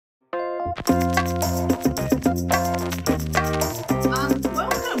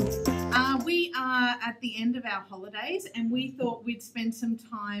Welcome. We are at the end of our holidays, and we thought we'd spend some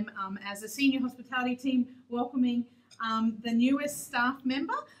time as a senior hospitality team welcoming the newest staff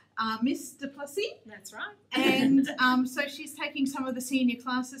member, Mrs du Plessis. That's right. And so she's taking some of the senior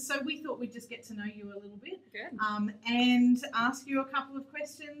classes, so we thought we'd just get to know you a little bit. Good. And ask you a couple of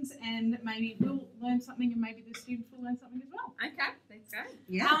questions, and maybe we'll learn something, and maybe the students will learn something as well. Okay, let's go.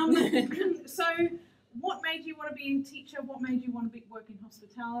 Yeah. So what made you want to be a teacher? What made you want to work in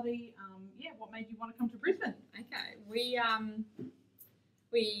hospitality? What made you want to come to Brisbane? Okay, we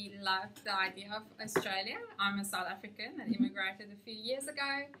loved the idea of Australia. I'm a South African and immigrated a few years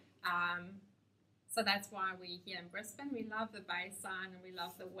ago. So that's why we're here in Brisbane. We love the bayside and we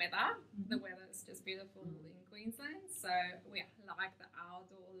love the weather. The weather is just beautiful in Queensland. So we like the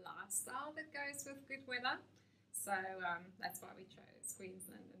outdoor lifestyle that goes with good weather. So that's why we chose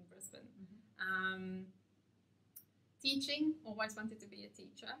Queensland and Brisbane. Teaching, always wanted to be a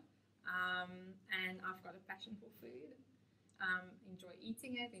teacher. And I've got a passion for food. Enjoy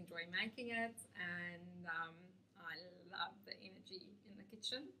eating it, enjoy making it, and I love the energy in the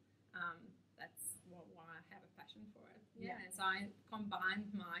kitchen. That's why I have a passion for it. Yeah. So I combined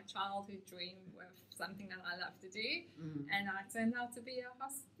my childhood dream with something that I love to do, and I turned out to be a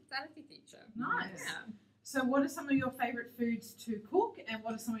hospitality teacher. Nice. Yeah. So what are some of your favourite foods to cook, and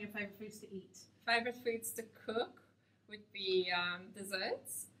what are some of your favourite foods to eat? Favorite foods to cook would be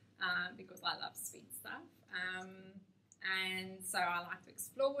desserts, because I love sweet stuff. And so I like to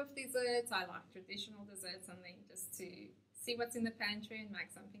explore with desserts. I like traditional desserts, and then just to see what's in the pantry and make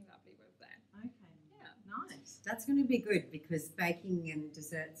something lovely with that. Okay. Yeah. Nice. That's going to be good because baking and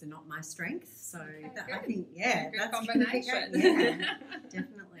desserts are not my strength. So I think, Good that's combination. Gonna be good. Yeah,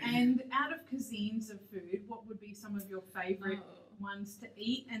 definitely. And out of cuisines of food, what would be some of your favourite ones to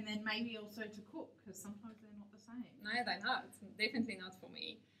eat, and then maybe also to cook, because sometimes they're not the same? No, they're not. Definitely not for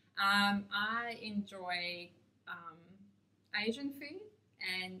me. I enjoy Asian food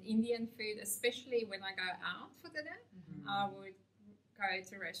and Indian food, especially when I go out for dinner. I would go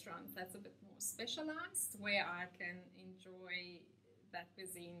to restaurants that's a bit more specialized, where I can enjoy that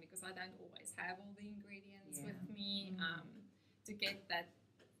cuisine, because I don't always have all the ingredients with me to get that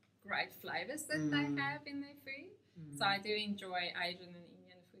great flavors that they have in their food. So I do enjoy Asian and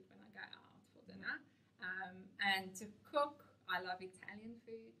Indian food when I go out for dinner. And to cook, I love Italian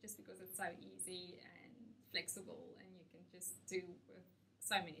food just because it's so easy and flexible, and you can just do with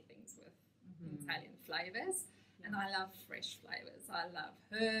so many things with Italian flavors. And I love fresh flavors. I love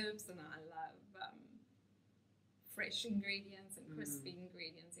herbs, and I love fresh ingredients and crispy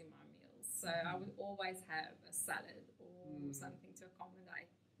ingredients in my meals. So I would always have a salad or something to accommodate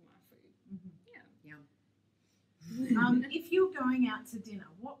my food. If you're going out to dinner,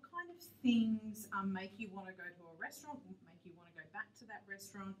 what kind of things make you want to go to a restaurant, make you want to go back to that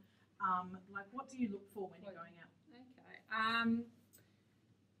restaurant? Like, what do you look for when you're going out? Okay.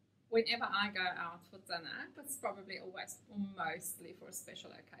 Whenever I go out for dinner, it's probably always or mostly for a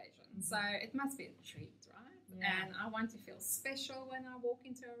special occasion. So it must be a treat, right? Yeah. And I want to feel special when I walk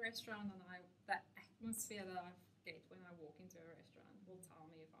into a restaurant, and that atmosphere that I get when I walk into a restaurant will tell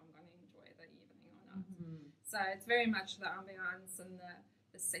me if I'm going to enjoy the evening or not. So it's very much the ambiance and the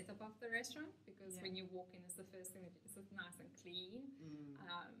setup of the restaurant, because when you walk in, it's the first thing, it's nice and clean.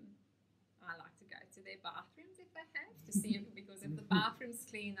 I like to go to their bathrooms if they have, to see because if the bathroom's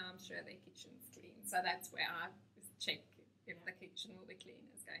clean, I'm sure their kitchen's clean. So that's where I check if the kitchen will be clean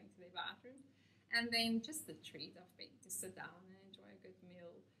as going to their bathroom. And then just the treat of being to sit down and enjoy a good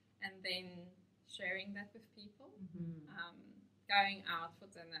meal, and then sharing that with people. Going out for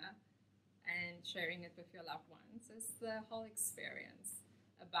dinner and sharing it with your loved ones is the whole experience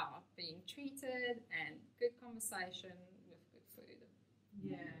about being treated and good conversation with good food.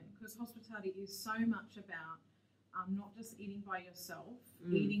 Yeah, because hospitality is so much about not just eating by yourself,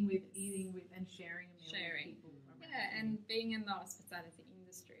 eating with and sharing a meal with people around you. And being in the hospitality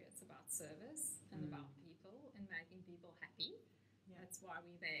industry, it's about service and about people and making people happy. That's why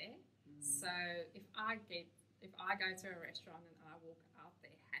we're there. So if I go to a restaurant and I walk out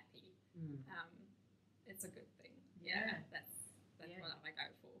there happy, it's a good thing. That's what I go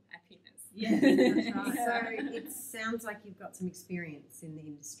for, happiness. Yeah, that's right. So it sounds like you've got some experience in the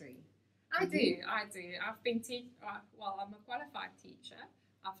industry. I do. I've been I'm a qualified teacher.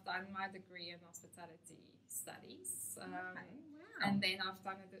 I've done my degree in hospitality studies. And then I've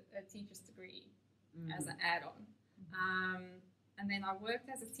done a teacher's degree as an add-on. And then I worked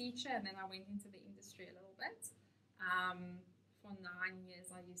as a teacher, and then I went into the industry a little bit. For 9 years,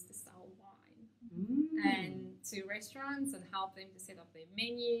 I used to sell wine. and to restaurants and help them to set up their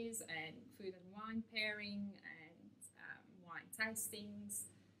menus and food and wine pairing and wine tastings.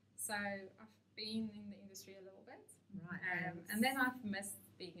 So I've been in the industry a little bit. Right. And then I've missed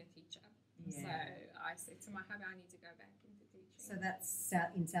being a teacher. Yeah. So I said to my hubby, I need to go back into teaching. So that's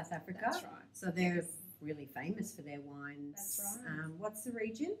in South Africa? That's right. So they're really famous for their wines. That's right. What's the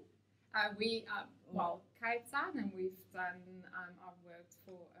region? We are, Cape Town, and we've done, I've worked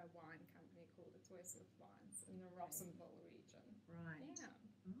for a wine company called the Twesworth Wines in the Rossendale region. Right.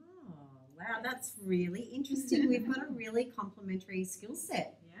 Yeah. Oh, wow, that's really interesting. We've got a really complementary skill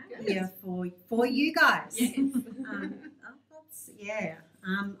set here for you guys. Yes.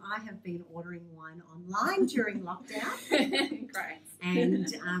 I have been ordering wine online during lockdown. Great.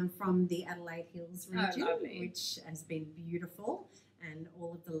 And from the Adelaide Hills region, lovely. which has been beautiful, and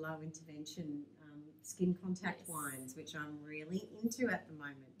all of the low intervention skin contact wines, which I'm really into at the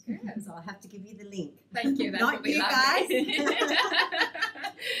moment. Good. So I'll have to give you the link. Thank you. That Not would be you lovely.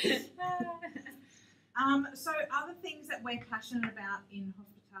 So other things that we're passionate about in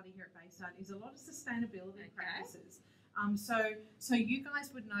hospitality here at Bayside is a lot of sustainability practices. So you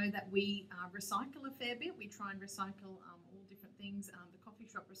guys would know that we recycle a fair bit. We try and recycle all different things. The coffee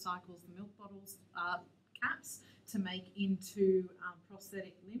shop recycles the milk bottles, caps to make into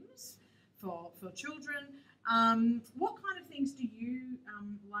prosthetic limbs for children. What kind of things do you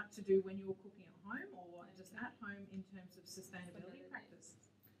like to do when you're cooking at home or just at home in terms of sustainability practice?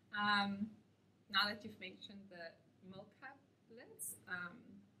 Now that you've mentioned the milk cup lids,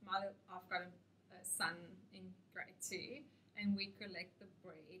 I've got a son in grade 2, and we collect the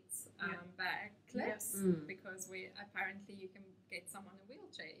bread bag clips because apparently you can get someone in a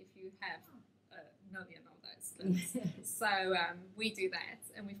wheelchair if you have a million of those clips. So we do that,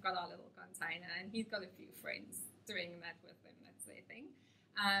 and we've got our little container, and he's got a few friends doing that with them. That's their thing.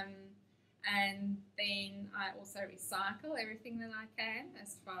 And then I also recycle everything that I can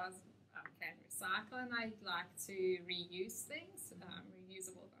as far as I can recycle, and I like to reuse things,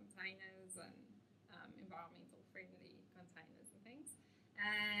 reusable containers and environmental friendly containers and things.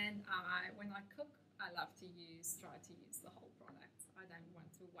 And when I cook, I love to try to use the whole product. I don't want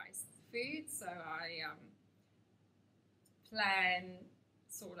to waste food, so I plan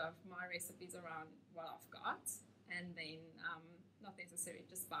sort of my recipes around what I've got, and then not necessarily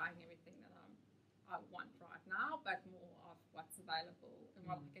just buying everything that I want right now, but more of what's available and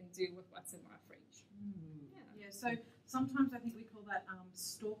what I can do with what's in my fridge. Yeah, so sometimes I think we call that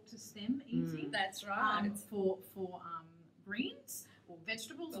stalk to stem eating. That's right. For greens or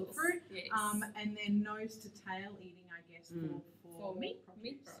vegetables or fruit, yes. And then nose to tail eating, I guess, for meat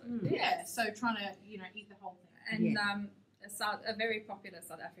products. Yeah, so trying to eat the whole And thing. a very popular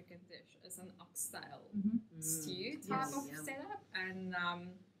South African dish is an oxtail stew type of setup, and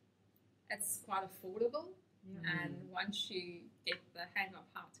it's quite affordable. And once you get the hang of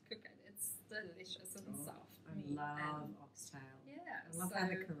how to cook it, it's delicious and soft. I love oxtail. Yeah, I love how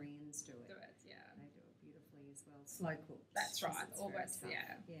the Koreans do it. Yeah, they do it beautifully as well. Slow cooked. That's right. It's Always, very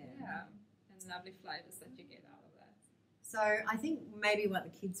tough. yeah, and lovely flavours that you get out of that. So I think maybe what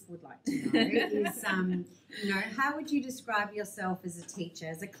the kids would like to know is, how would you describe yourself as a teacher,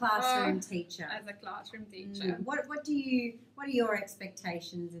 as a classroom teacher? As a classroom teacher, what are your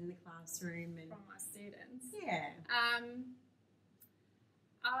expectations in the classroom and from my students? Yeah.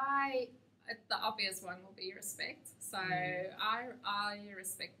 The obvious one will be respect. So I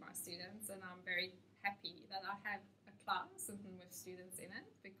respect my students, and I'm very happy that I have a class and with students in it,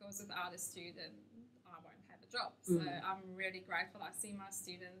 because without a student, I won't have a job. So I'm really grateful. I see my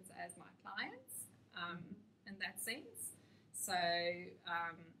students as my clients in that sense. So,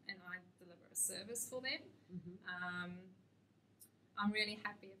 and I deliver a service for them. I'm really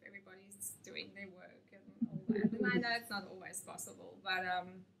happy if everybody's doing their work and all that. And I know it's not always possible, but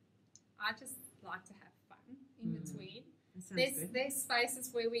I just like to have fun in between. There's spaces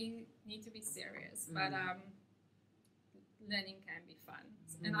where we need to be serious, but learning can be fun.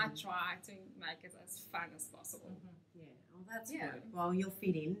 And I try to make it as fun as possible. Yeah, well, that's good. Well, you'll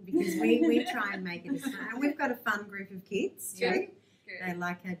fit in, because we try and make it as fun. And we've got a fun group of kids too. Good. They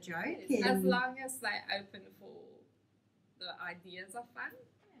like a joke. As long as they're open for the ideas of fun,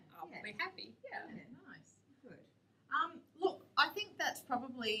 I'll be happy. Yeah. Nice. Good. Look, I think that's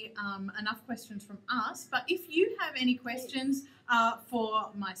probably enough questions from us. But if you have any questions for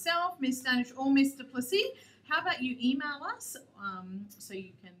myself, Ms. Stanish, or Mr. du Plessis, how about you email us so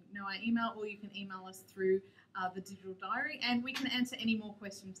you can know our email, or you can email us through the digital diary, and we can answer any more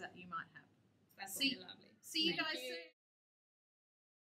questions that you might have. That'll be lovely. See you guys soon.